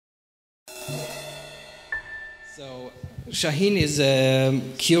So, Shaheen is a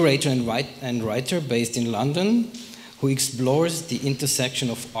curator and writer based in London who explores the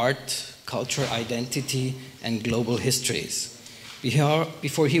intersection of art, culture, identity, and global histories.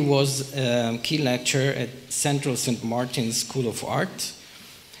 Before he was a key lecturer at Central St. Martin's School of Art.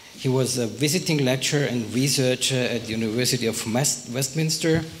 He was a visiting lecturer and researcher at the University of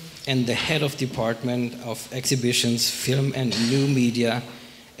Westminster and the head of Department of Exhibitions, Film and New Media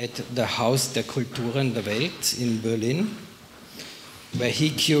at the Haus der Kulturen, the Welt in Berlin, where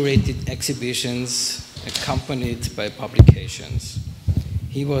he curated exhibitions accompanied by publications.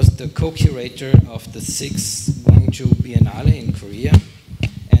 He was the co-curator of the 6th Gwangju Biennale in Korea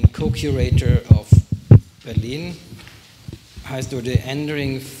and co-curator of Berlin Heist, the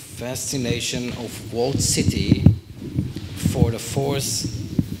enduring fascination of walled city for the 4th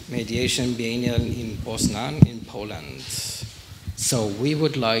Mediations Biennale in Poznan in Poland. So we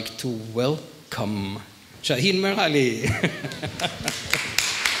would like to welcome Shaheen Merali.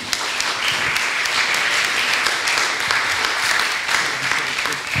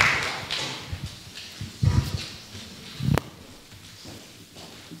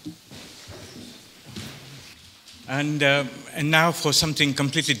 And now for something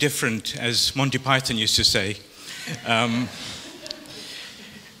completely different, as Monty Python used to say,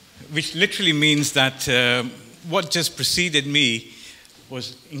 which literally means that what just preceded me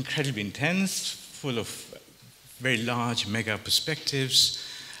was incredibly intense, full of very large mega perspectives,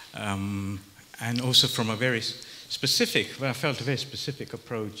 and also from a very specific, well, I felt a very specific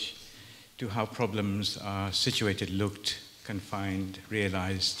approach to how problems are situated, looked, confined,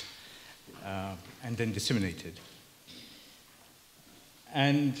 realized, and then disseminated.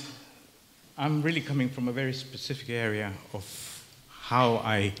 And I'm really coming from a very specific area of how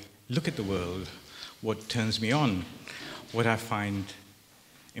I look at the world, what turns me on, what I find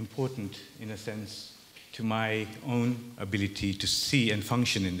important, in a sense, to my own ability to see and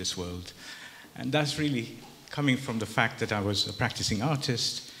function in this world. And that's really coming from the fact that I was a practicing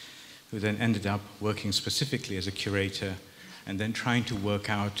artist who then ended up working specifically as a curator and then trying to work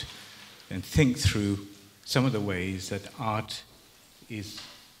out and think through some of the ways that art is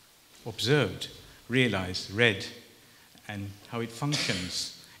observed, realized, read, and how it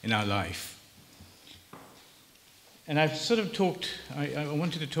functions in our life. And I've sort of talked, I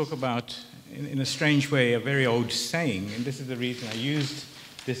wanted to talk about, in a strange way, a very old saying, and this is the reason I used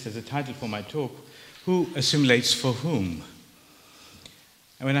this as a title for my talk: who assimilates for whom?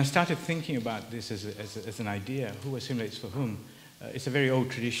 And when I started thinking about this as an idea, who assimilates for whom, it's a very old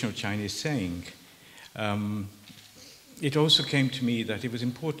traditional Chinese saying. It also came to me that it was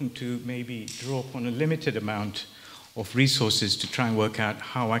important to maybe draw upon a limited amount of resources to try and work out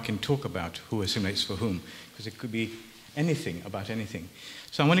how I can talk about who assimilates for whom, because it could be anything about anything.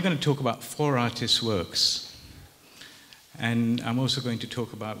 So I'm only going to talk about 4 artists' works. And I'm also going to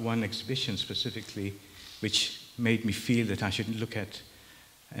talk about one exhibition specifically, which made me feel that I should look at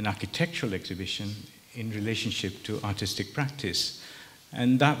an architectural exhibition in relationship to artistic practice.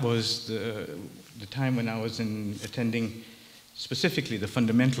 And that was the time when I was attending specifically the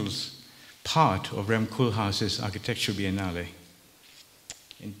fundamentals part of Rem Koolhaas's Architectural Biennale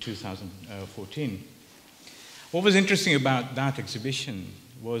in 2014. What was interesting about that exhibition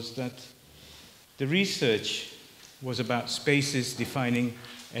was that the research was about spaces defining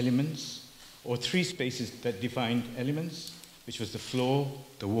elements, or 3 spaces that defined elements, which was the floor,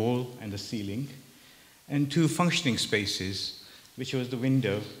 the wall, and the ceiling, and 2 functioning spaces, which was the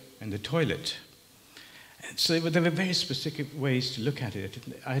window and the toilet. And so there were very specific ways to look at it.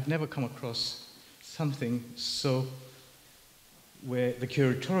 I had never come across something so where the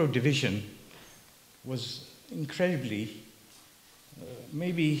curatorial division was incredibly,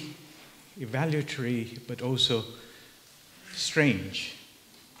 maybe evaluatory, but also strange.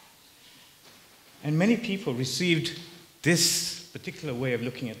 And many people received this particular way of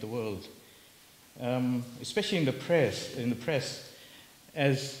looking at the world, especially in the press,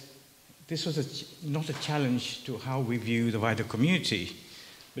 as this was not a challenge to how we view the wider community,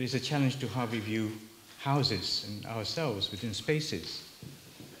 but it's a challenge to how we view houses and ourselves within spaces.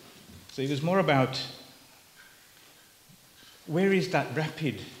 So it was more about where is that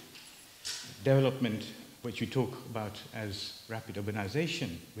rapid development, which we talk about as rapid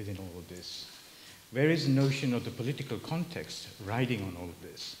urbanization within all of this? Where is the notion of the political context riding on all of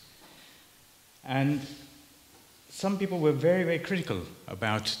this? And some people were very, very critical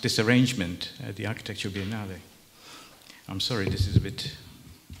about this arrangement at the Architectural Biennale. I'm sorry, this is a bit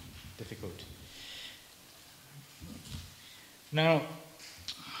difficult. Now,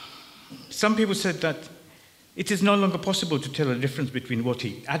 some people said that it is no longer possible to tell the difference between what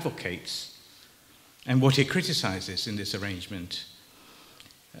he advocates and what he criticizes in this arrangement.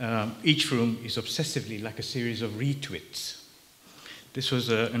 Each room is obsessively like a series of retweets. This was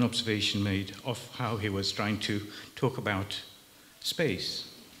an observation made of how he was trying to talk about space.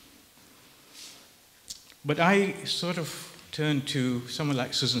 But I sort of turn to someone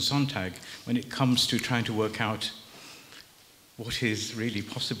like Susan Sontag when it comes to trying to work out what is really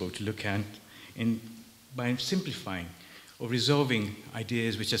possible to look at by simplifying or resolving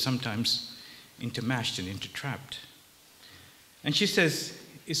ideas which are sometimes intermeshed and intertrapped. And she says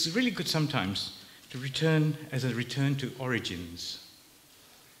it's really good sometimes to return as a return to origins.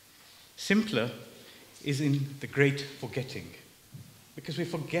 Simpler is in the great forgetting, because we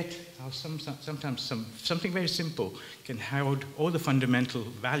forget how sometimes something very simple can hold all the fundamental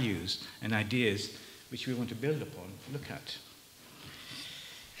values and ideas which we want to build upon, look at.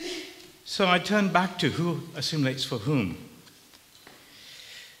 So I turn back to who assimilates for whom.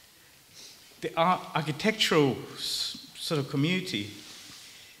 The architectural sort of community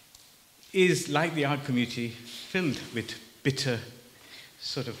is, like the art community, filled with bitter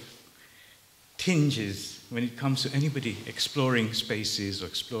sort of tinges when it comes to anybody exploring spaces or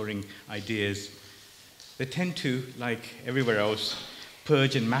exploring ideas. They tend to, like everywhere else,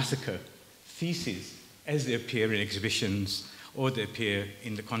 purge and massacre theses as they appear in exhibitions or they appear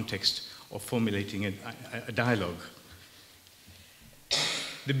in the context of formulating a dialogue.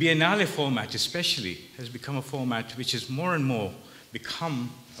 The Biennale format especially has become a format which has more and more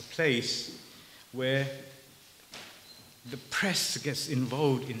become a place where the press gets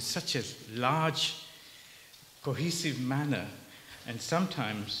involved in such a large, cohesive manner, and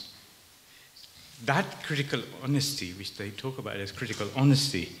sometimes that critical honesty, which they talk about as critical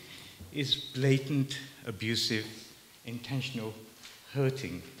honesty, is blatant, abusive, intentional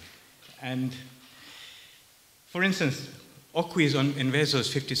hurting. And for instance, Oqui's on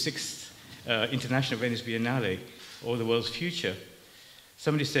Enveso's 56th International Venice Biennale, or the World's Future,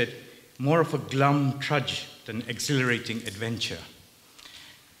 somebody said, more of a glum trudge than exhilarating adventure.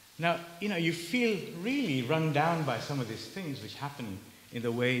 Now, you feel really run down by some of these things which happen in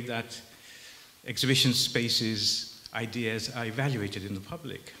the way that exhibition spaces, ideas are evaluated in the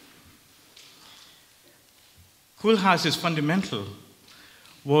public. Koolhaas's fundamental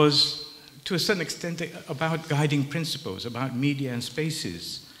was, to a certain extent, about guiding principles, about media and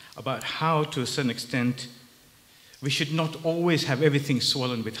spaces, about how, to a certain extent, we should not always have everything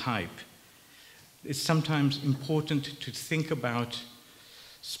swollen with hype. It's sometimes important to think about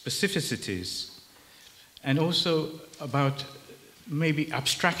specificities and also about maybe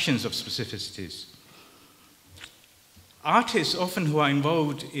abstractions of specificities. Artists often who are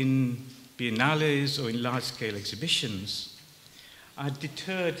involved in biennales or in large-scale exhibitions are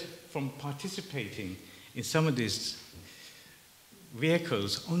deterred from participating in some of these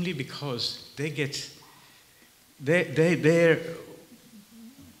vehicles only because they get their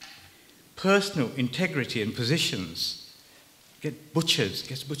personal integrity and positions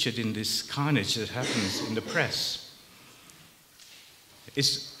gets butchered in this carnage that happens in the press.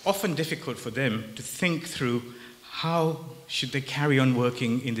 It's often difficult for them to think through how should they carry on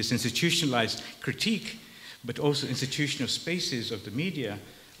working in this institutionalized critique, but also institutional spaces of the media,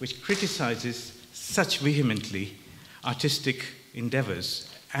 which criticizes such vehemently artistic endeavors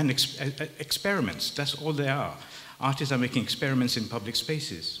and experiments. That's all they are. Artists are making experiments in public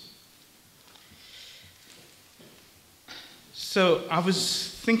spaces. So I was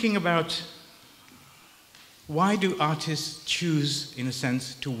thinking about, why do artists choose, in a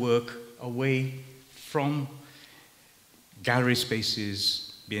sense, to work away from gallery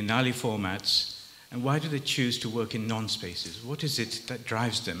spaces, biennale formats, and why do they choose to work in non-spaces? What is it that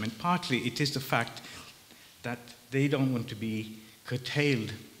drives them? And partly it is the fact that they don't want to be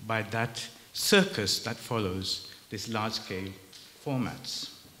curtailed by that circus that follows these large-scale formats.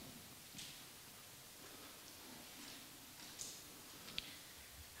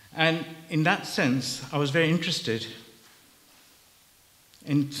 And in that sense, I was very interested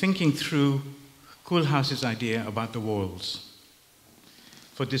in thinking through Koolhaas's idea about the walls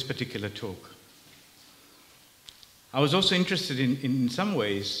for this particular talk. I was also interested in some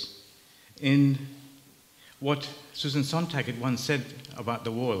ways in what Susan Sontag had once said about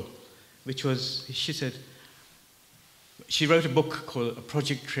the wall, which was, she said, she wrote a book called A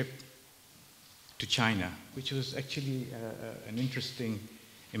Project Trip to China, which was actually an interesting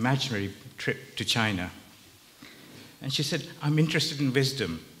imaginary trip to China. And she said, I'm interested in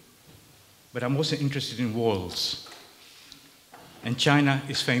wisdom, but I'm also interested in walls. And China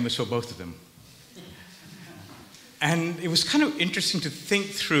is famous for both of them. And it was kind of interesting to think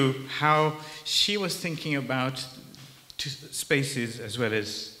through how she was thinking about spaces as well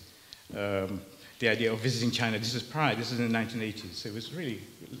as the idea of visiting China. This is prior, this is in the 1980s, so it was really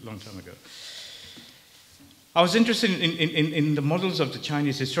a long time ago. I was interested in the models of the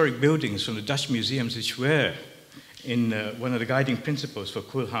Chinese historic buildings from the Dutch museums, which were in one of the guiding principles for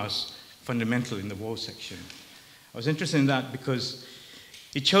Koolhaas fundamental in the wall section. I was interested in that because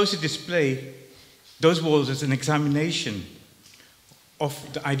it chose to display those walls as an examination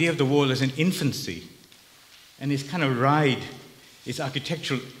of the idea of the wall as an infancy and its kind of ride, its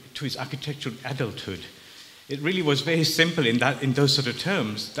architectural adulthood. It really was very simple in those sort of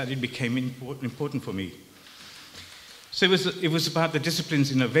terms that it became important for me. So it was about the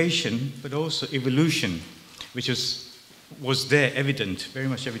discipline's innovation, but also evolution, which was there, evident, very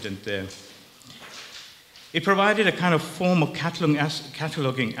much evident there. It provided a kind of form of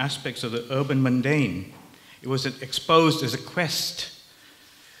cataloging aspects of the urban mundane. It was exposed as a quest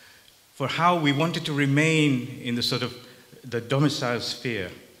for how we wanted to remain in the sort of the domicile sphere.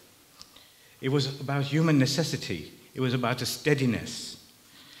 It was about human necessity. It was about a steadiness.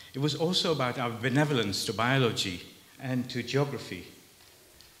 It was also about our benevolence to biology and to geography.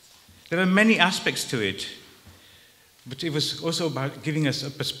 There were many aspects to it, but it was also about giving us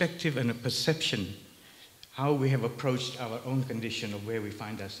a perspective and a perception how we have approached our own condition of where we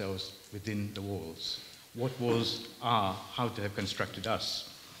find ourselves within the walls. What walls are, how they have constructed us.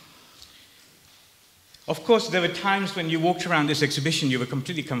 Of course, there were times when you walked around this exhibition, you were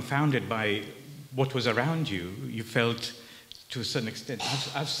completely confounded by what was around you. You felt, to a certain extent,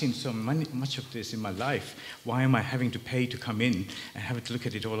 I've seen so much of this in my life. Why am I having to pay to come in and have to look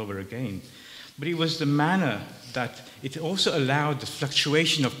at it all over again? But it was the manner that it also allowed the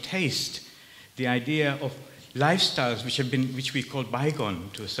fluctuation of taste, the idea of lifestyles which we call bygone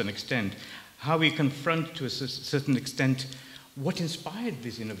to a certain extent, how we confront to a certain extent what inspired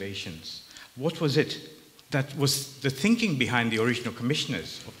these innovations. What was it that was the thinking behind the original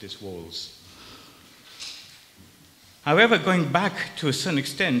commissioners of these walls? However, going back to a certain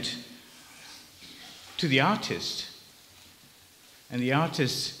extent to the artist, and the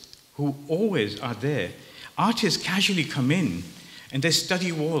artists who always are there, artists casually come in and they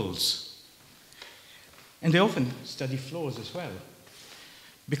study walls. And they often study floors as well.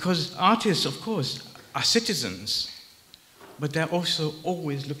 Because artists, of course, are citizens, but they're also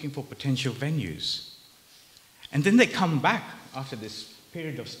always looking for potential venues. And then they come back after this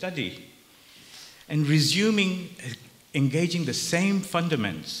period of study and engaging the same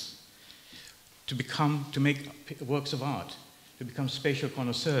fundaments to make works of art, to become spatial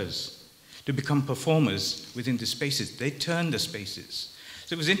connoisseurs, to become performers within the spaces. They turn the spaces.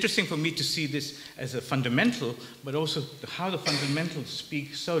 So it was interesting for me to see this as a fundamental, but also how the fundamentals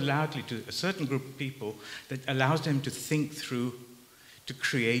speak so loudly to a certain group of people that allows them to think through, to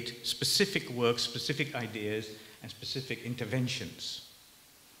create specific works, specific ideas, and specific interventions.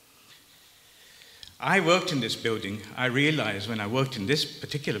 I worked in this building. I realized when I worked in this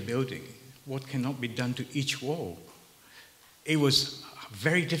particular building, what cannot be done to each wall. It was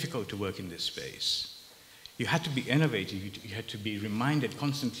very difficult to work in this space. You had to be innovative, you had to be reminded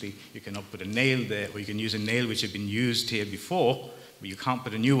constantly, you cannot put a nail there, or you can use a nail which had been used here before, but you can't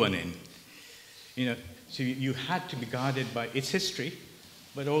put a new one in. So you had to be guarded by its history,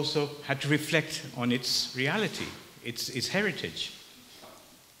 but also had to reflect on its reality, its heritage.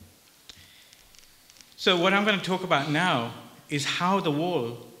 So what I'm going to talk about now is how the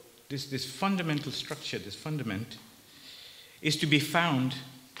wall, this fundamental structure, this fundament, is to be found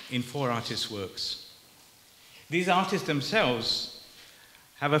in 4 artists' works. These artists themselves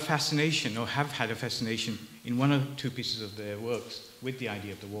have a fascination, or have had a fascination, in 1 or 2 pieces of their works with the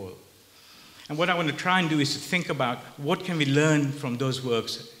idea of the wall. And what I want to try and do is to think about what can we learn from those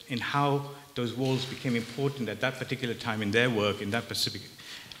works and how those walls became important at that particular time in their work, in that specific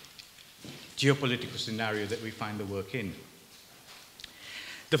geopolitical scenario that we find the work in.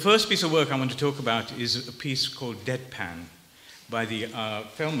 The first piece of work I want to talk about is a piece called Deadpan by the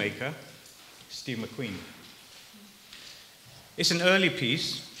filmmaker Steve McQueen. It's an early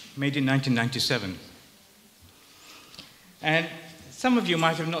piece made in 1997. And some of you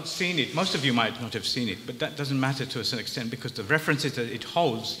might have not seen it, most of you might not have seen it, but that doesn't matter to a certain extent because the references that it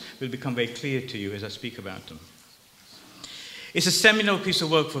holds will become very clear to you as I speak about them. It's a seminal piece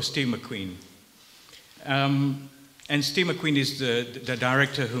of work for Steve McQueen. And Steve McQueen is the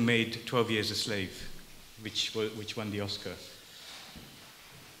director who made 12 Years a Slave, which won the Oscar.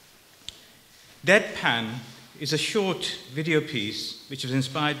 Deadpan is a short video piece which was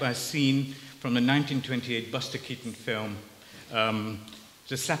inspired by a scene from the 1928 Buster Keaton film,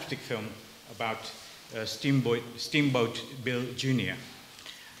 the slapstick film about Steamboat Bill Jr.,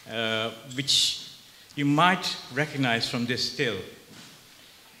 which you might recognize from this still.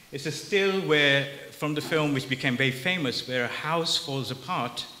 It's a still where, from the film which became very famous, where a house falls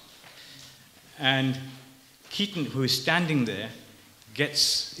apart and Keaton, who is standing there,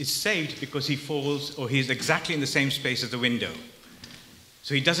 is saved because he falls, or he's exactly in the same space as the window.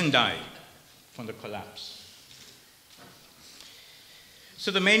 So he doesn't die from the collapse.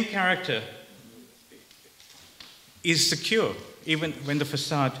 So the main character is secure, even when the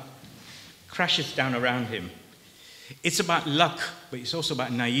facade crashes down around him. It's about luck, but it's also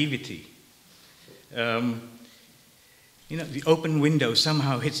about naivety. The open window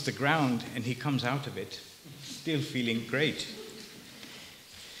somehow hits the ground and he comes out of it, still feeling great.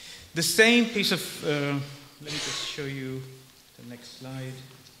 The same piece of, let me just show you the next slide.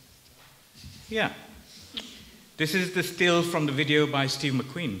 Yeah. This is the still from the video by Steve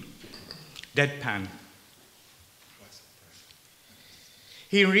McQueen, Deadpan.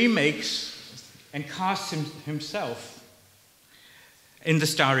 He remakes and casts himself in the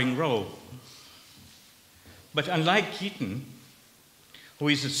starring role. But unlike Keaton, who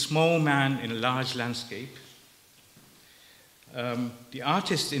is a small man in a large landscape, the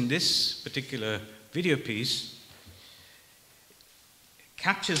artist in this particular video piece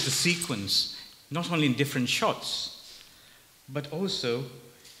captures the sequence not only in different shots, but also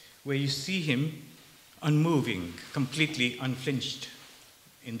where you see him unmoving, completely unflinched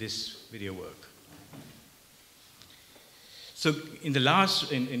in this video work. So in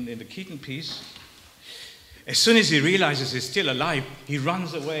the Keaton piece, as soon as he realizes he's still alive, he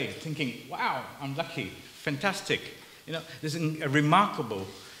runs away, thinking, wow, I'm lucky, fantastic. There's a remarkable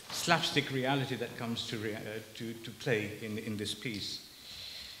slapstick reality that comes to play in this piece.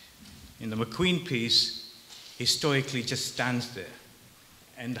 In the McQueen piece, he stoically just stands there,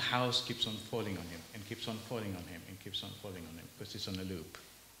 and the house keeps on falling on him, and keeps on falling on him, and keeps on falling on him, because it's on a loop.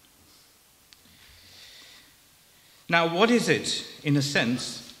 Now, what is it, in a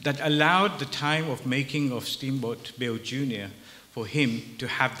sense, that allowed the time of making of Steamboat Bill Jr. for him to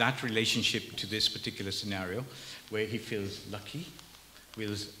have that relationship to this particular scenario, where he feels lucky,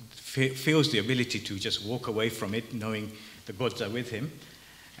 feels the ability to just walk away from it, knowing the gods are with him?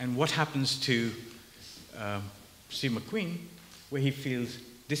 And what happens to Steve McQueen, where he feels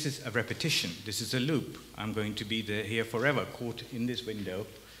this is a repetition, this is a loop, I'm going to be here forever, caught in this window,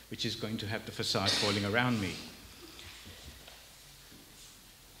 which is going to have the facade falling around me.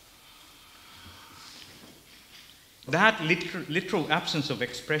 That literal absence of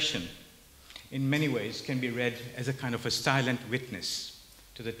expression, in many ways, can be read as a kind of a silent witness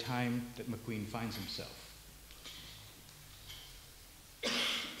to the time that McQueen finds himself.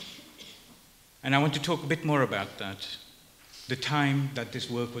 And I want to talk a bit more about that, the time that this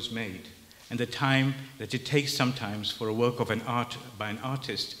work was made, and the time that it takes sometimes for a work of by an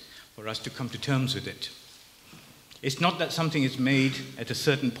artist for us to come to terms with it. It's not that something is made at a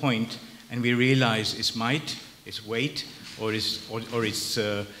certain point and we realize its might, its weight, or its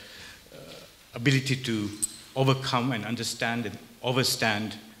ability to overcome and understand and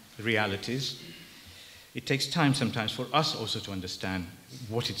overstand the realities. It takes time sometimes for us also to understand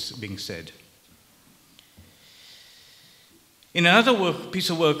what is being said. In another piece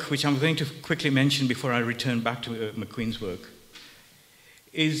of work, which I'm going to quickly mention before I return back to McQueen's work,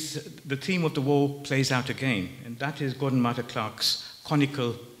 is the theme of the war plays out again, and that is Gordon Martha Clark's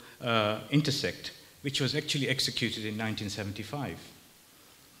conical intersect, which was actually executed in 1975.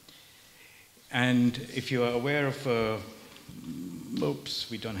 And if you are aware of, oops,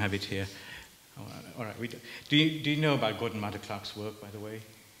 we don't have it here. All right, do you know about Gordon Martha Clark's work, by the way?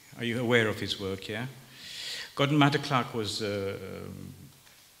 Are you aware of his work, yeah? Gordon Martha Clark was a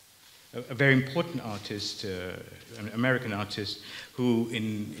very important artist, an American artist, who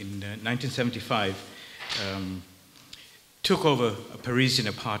in 1975 took over a Parisian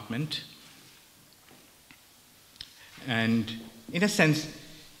apartment and, in a sense,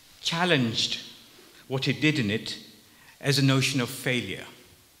 challenged what he did in it as a notion of failure,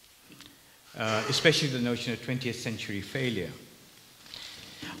 especially the notion of 20th century failure.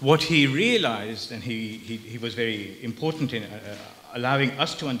 What he realized, and he was very important in allowing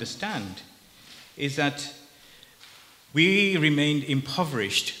us to understand, is that we remained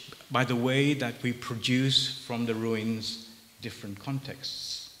impoverished by the way that we produce from the ruins different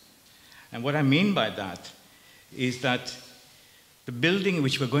contexts. And what I mean by that is that the building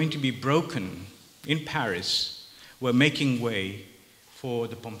which were going to be broken in Paris were making way for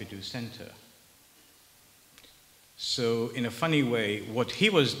the Pompidou Center. So in a funny way, what he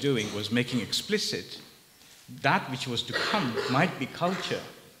was doing was making explicit that which was to come might be culture,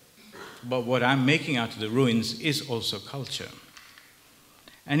 but what I'm making out of the ruins is also culture.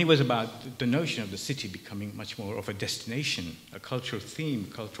 And it was about the notion of the city becoming much more of a destination, a cultural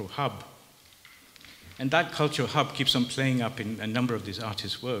theme, cultural hub. And that cultural hub keeps on playing up in a number of these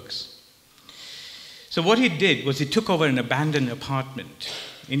artists' works. So what he did was he took over an abandoned apartment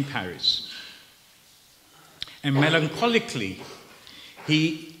in Paris. And melancholically,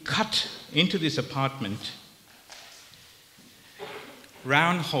 he cut into this apartment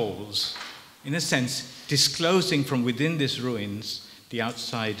round holes, in a sense, disclosing from within these ruins the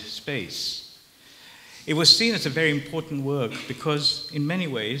outside space. It was seen as a very important work because, in many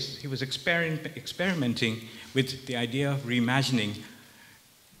ways, he was experimenting with the idea of reimagining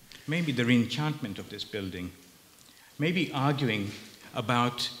maybe the reenchantment of this building, maybe arguing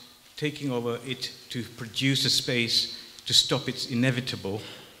about taking over it to produce a space to stop its inevitable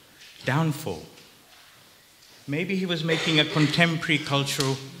downfall. Maybe he was making a contemporary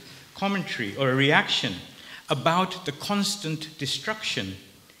cultural commentary or a reaction about the constant destruction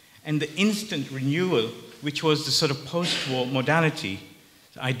and the instant renewal, which was the sort of post-war modality,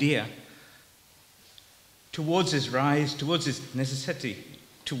 idea, towards its rise, towards its necessity,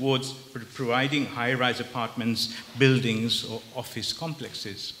 towards providing high-rise apartments, buildings, or office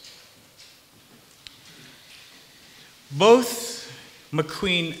complexes. Both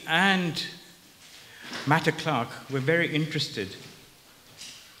McQueen and Matta Clark were very interested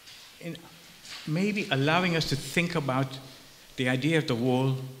in maybe allowing us to think about the idea of the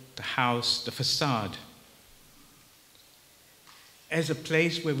wall, the house, the facade, as a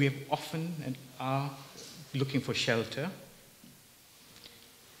place where we have often and are looking for shelter,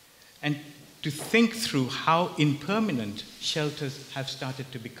 and to think through how impermanent shelters have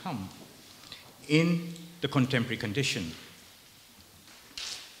started to become in the contemporary condition.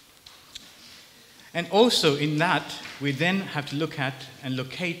 And also in that, we then have to look at and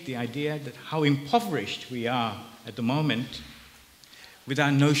locate the idea that how impoverished we are at the moment with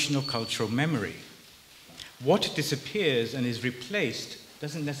our notion of cultural memory. What disappears and is replaced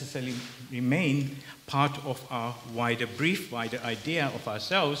doesn't necessarily remain part of our wider brief, wider idea of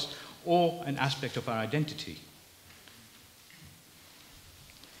ourselves, or an aspect of our identity.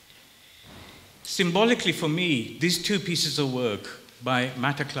 Symbolically for me, these two pieces of work by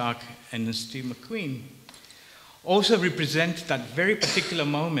Matta Clark and Steve McQueen also represent that very particular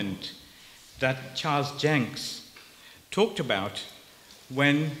moment that Charles Jenks talked about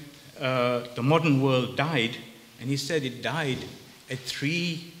when the modern world died, and he said it died at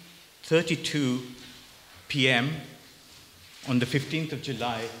 3:32 p.m. on the 15th of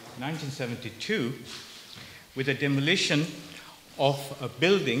July, 1972, with a demolition of a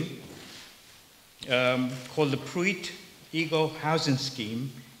building called the Pruitt Eagle Housing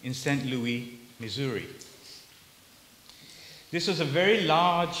Scheme in St. Louis, Missouri. This was a very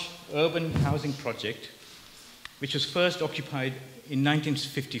large urban housing project which was first occupied in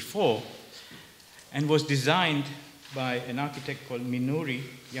 1954 and was designed by an architect called Minoru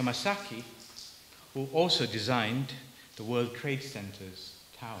Yamasaki, who also designed the World Trade Center's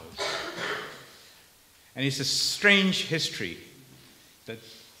towers. And it's a strange history that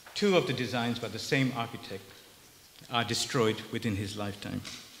two of the designs by the same architect are destroyed within his lifetime.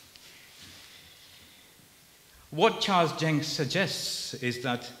 What Charles Jenks suggests is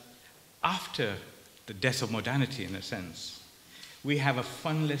that after the death of modernity, in a sense, we have a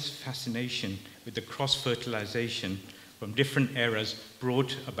funless fascination with the cross-fertilization from different eras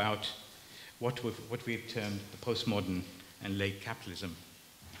brought about what we've termed the postmodern and late capitalism.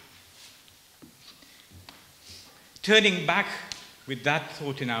 Turning back with that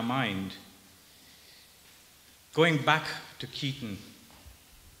thought in our mind, going back to Keaton,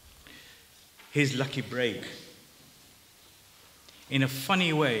 his lucky break, in a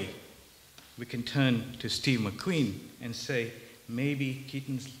funny way, we can turn to Steve McQueen and say, maybe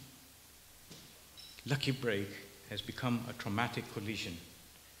Keaton's lucky break has become a traumatic collision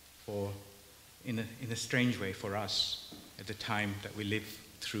in a strange way for us at the time that we lived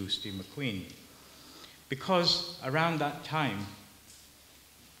through Steve McQueen. Because around that time,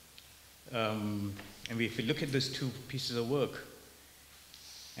 and if we look at those two pieces of work,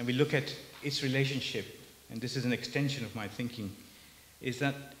 and we look at its relationship, and this is an extension of my thinking, is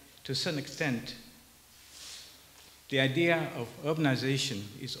that to a certain extent, the idea of urbanization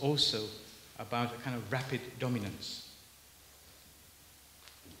is also about a kind of rapid dominance.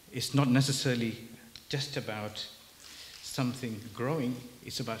 It's not necessarily just about something growing,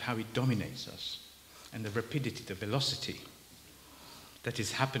 it's about how it dominates us, and the rapidity, the velocity that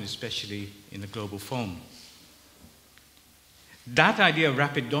has happened, especially in the global forum. That idea of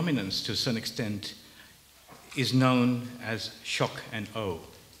rapid dominance, to a certain extent, is known as shock and awe.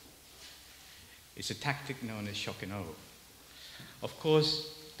 It's a tactic known as shock and awe. Of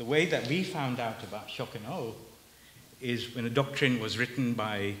course, the way that we found out about shock and awe is when a doctrine was written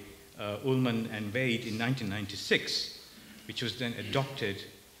by Ullmann and Wade in 1996, which was then adopted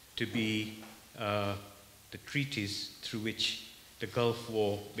to be the treatise through which the Gulf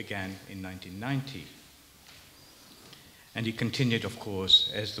War began in 1990. And it continued, of course,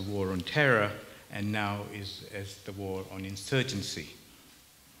 as the War on Terror, and now is as the War on Insurgency.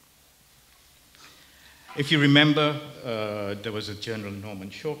 If you remember, there was a General Norman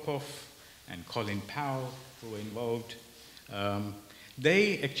Shorkoff and Colin Powell who were involved.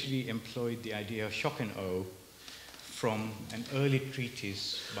 They actually employed the idea of shock and awe from an early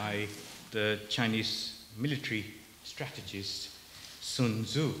treatise by the Chinese military strategist Sun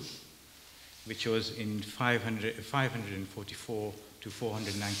Tzu, which was in 544 to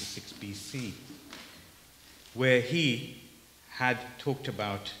 496 BC, where he had talked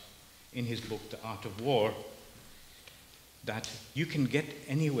about, in his book, The Art of War, that you can get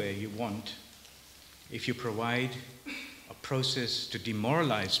anywhere you want if you provide a process to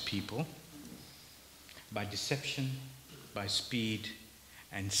demoralize people by deception, by speed,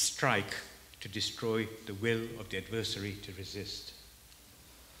 and strike to destroy the will of the adversary to resist.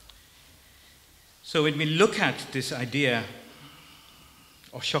 So when we look at this idea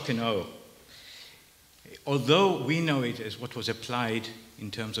of shock and awe, although we know it as what was applied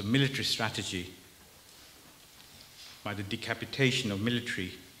in terms of military strategy by the decapitation of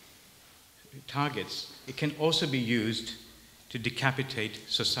military targets, it can also be used to decapitate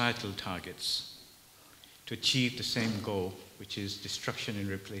societal targets to achieve the same goal, which is destruction and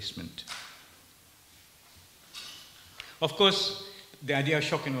replacement. Of course, the idea of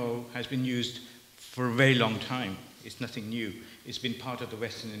shock and awe has been used for a very long time. It's nothing new. It's been part of the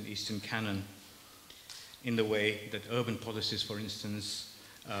Western and Eastern canon in the way that urban policies, for instance,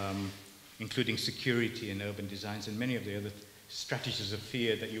 including security and urban designs and many of the other strategies of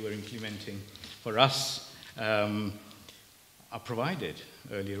fear that you were implementing for us are provided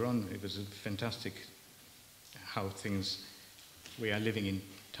earlier on. It was fantastic how we are living in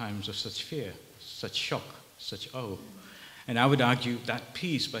times of such fear, such shock, such awe. And I would argue that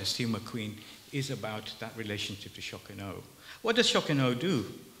piece by Steve McQueen is about that relationship to shock and awe. What does shock and awe do?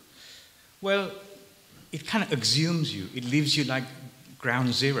 Well, it kind of exhumes you. It leaves you like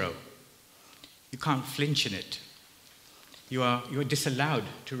ground zero. You can't flinch in it. You're disallowed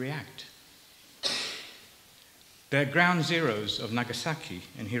to react. The ground zeros of Nagasaki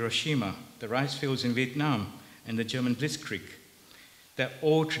and Hiroshima, the rice fields in Vietnam, and the German Blitzkrieg, they're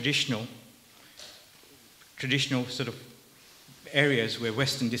all traditional sort of areas where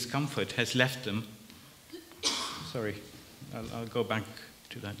Western discomfort has left them. Sorry, I'll go back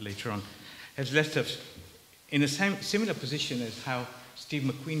to that later on. Has left us in a similar position as how Steve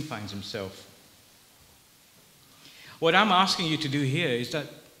McQueen finds himself. What I'm asking you to do here is that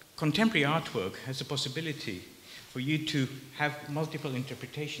contemporary artwork has the possibility for you to have multiple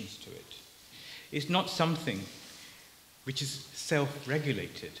interpretations to it. It's not something which is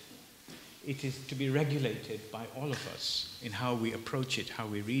self-regulated. It is to be regulated by all of us in how we approach it, how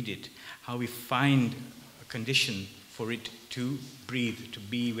we read it, how we find a condition for it to breathe, to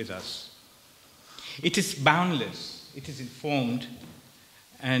be with us. It is boundless, it is informed,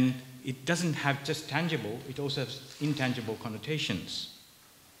 and it doesn't have just tangible, it also has intangible connotations.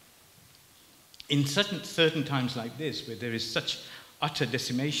 In certain times like this, where there is such utter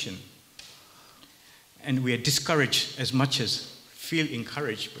decimation, and we are discouraged as much as feel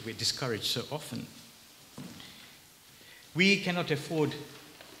encouraged, but we're discouraged so often. We cannot afford,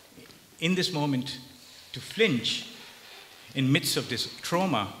 in this moment, to flinch in midst of this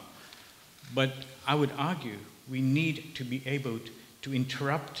trauma, but I would argue we need to be able to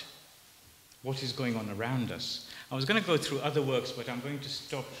interrupt what is going on around us. I was going to go through other works, but I'm going to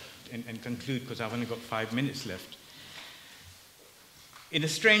stop and conclude because I've only got 5 minutes left. In a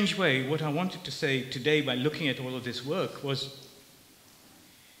strange way, what I wanted to say today by looking at all of this work was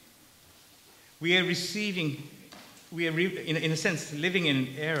we are in a sense, living in an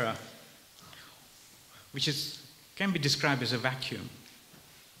era which can be described as a vacuum.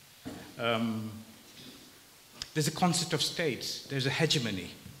 There's a concept of states, there's a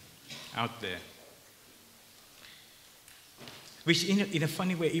hegemony out there, which in a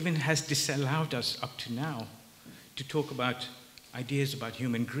funny way even has disallowed us up to now to talk about ideas about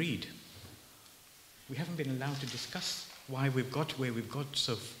human greed. We haven't been allowed to discuss why we've got where we've got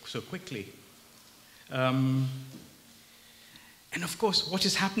so quickly. And of course, what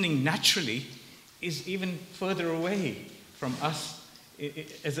is happening naturally is even further away from us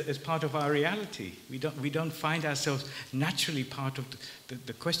as part of our reality. We don't find ourselves naturally part of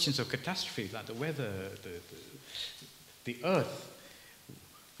the questions of catastrophe, like the weather, the earth,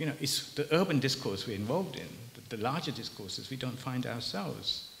 you know, it's the urban discourse we're involved in, the larger discourses we don't find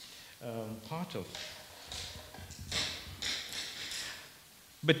ourselves part of.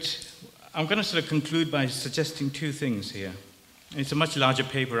 But I'm going to sort of conclude by suggesting two things here. It's a much larger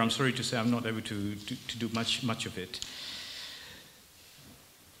paper. I'm sorry to say I'm not able to do much of it.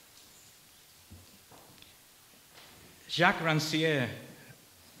 Jacques Rancière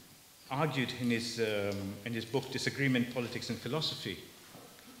argued in his book Disagreement, Politics and Philosophy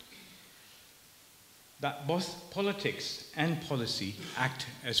that both politics and policy act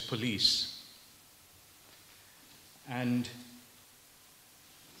as police. And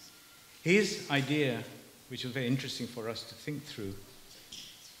his idea, which was very interesting for us to think through,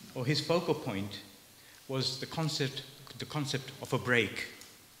 or his focal point, was the concept of a break,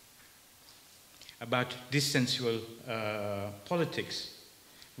 about dissensual politics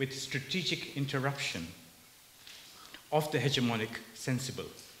with strategic interruption of the hegemonic sensible.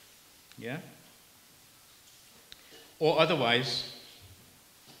 Yeah? Or otherwise,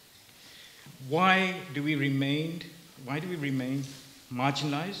 why do we remain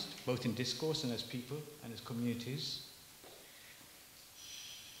marginalized, both in discourse and as people and as communities?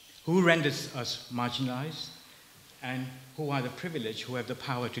 Who renders us marginalized, and who are the privileged who have the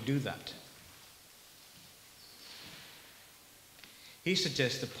power to do that? He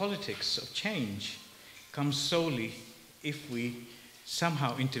suggests the politics of change comes solely if we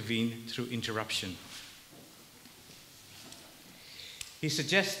somehow intervene through interruption. He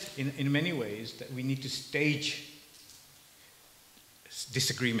suggests in many ways that we need to stage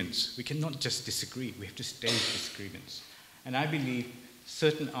disagreements. We cannot just disagree, we have to stage disagreements. And I believe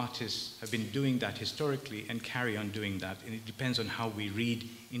certain artists have been doing that historically and carry on doing that, and it depends on how we read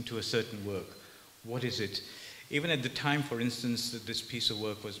into a certain work. What is it? Even at the time, for instance, that this piece of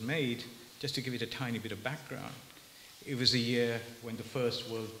work was made, just to give it a tiny bit of background, it was the year when the first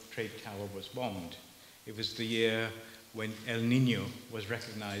World Trade Tower was bombed. It was the year when El Niño was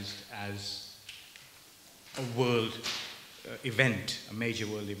recognized as a world event, a major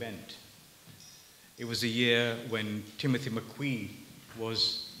world event. It was a year when Timothy McVeigh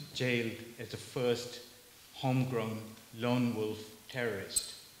was jailed as the first homegrown lone wolf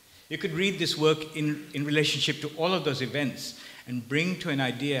terrorist. You could read this work in relationship to all of those events and bring to an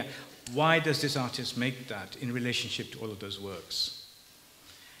idea, why does this artist make that in relationship to all of those works?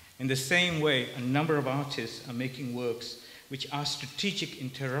 In the same way, a number of artists are making works which are strategic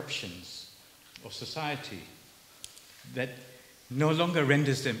interruptions of society that no longer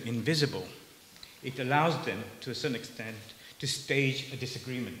renders them invisible. It allows them, to a certain extent, to stage a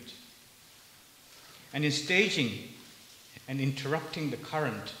disagreement. And in staging and interrupting the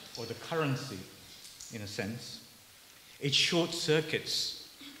current, or the currency, in a sense, it short-circuits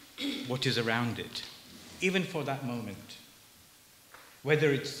what is around it, even for that moment,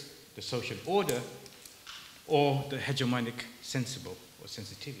 whether it's the social order or the hegemonic sensible or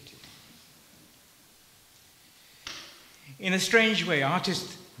sensitivity. In a strange way,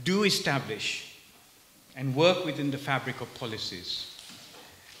 artists do establish and work within the fabric of policies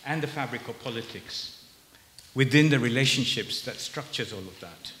and the fabric of politics, within the relationships that structures all of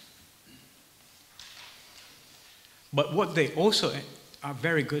that. But what they also are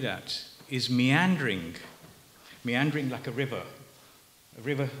very good at is meandering like a river. A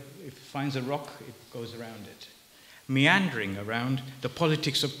river, if it finds a rock, it goes around it. Meandering around the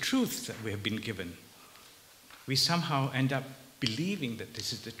politics of truth that we have been given. We somehow end up believing that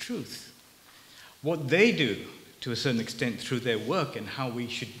this is the truth. What they do, to a certain extent, through their work and how we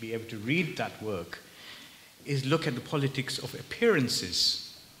should be able to read that work, is look at the politics of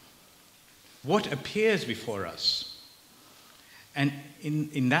appearances. What appears before us? And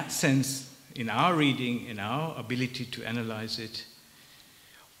in that sense, in our reading, in our ability to analyze it,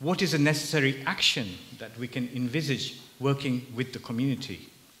 what is a necessary action that we can envisage working with the community,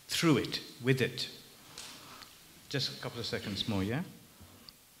 through it, with it? Just a couple of seconds more, yeah?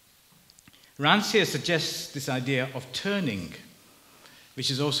 Rancière suggests this idea of turning,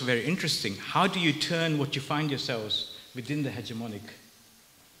 which is also very interesting. How do you turn what you find yourselves within the hegemonic,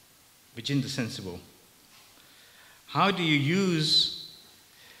 within the sensible? How do you use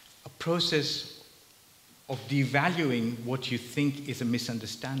a process of devaluing what you think is a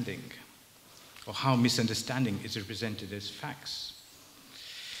misunderstanding, or how misunderstanding is represented as facts?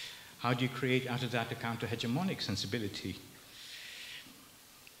 How do you create out of that a counter-hegemonic sensibility?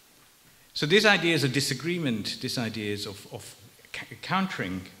 So these ideas of disagreement, these ideas of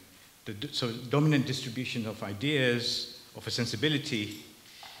countering the dominant distribution of ideas, of a sensibility,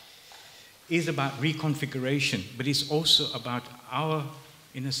 is about reconfiguration, but it's also about our,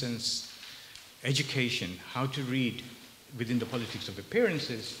 in a sense, education, how to read within the politics of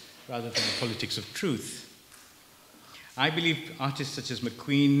appearances rather than the politics of truth. I believe artists such as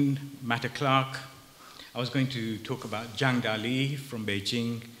McQueen, Matta Clark, I was going to talk about Zhang Dali from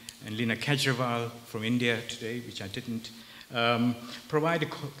Beijing and Lina Kejriwal from India today, which I didn't, provide a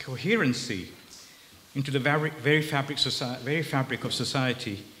coherency into the very fabric of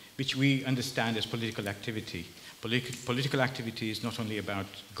society which we understand as political activity. Political activity is not only about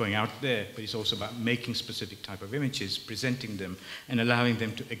going out there, but it's also about making specific type of images, presenting them, and allowing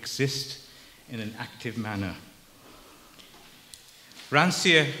them to exist in an active manner.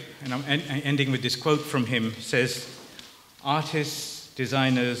 Rancière, and I'm ending with this quote from him, says, artists,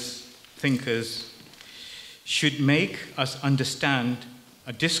 designers, thinkers should make us understand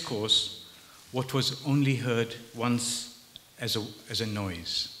a discourse what was only heard once as a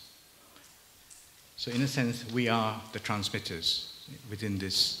noise. So in a sense, we are the transmitters within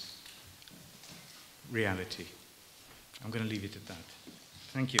this reality. I'm going to leave it at that.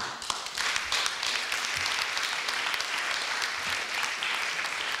 Thank you.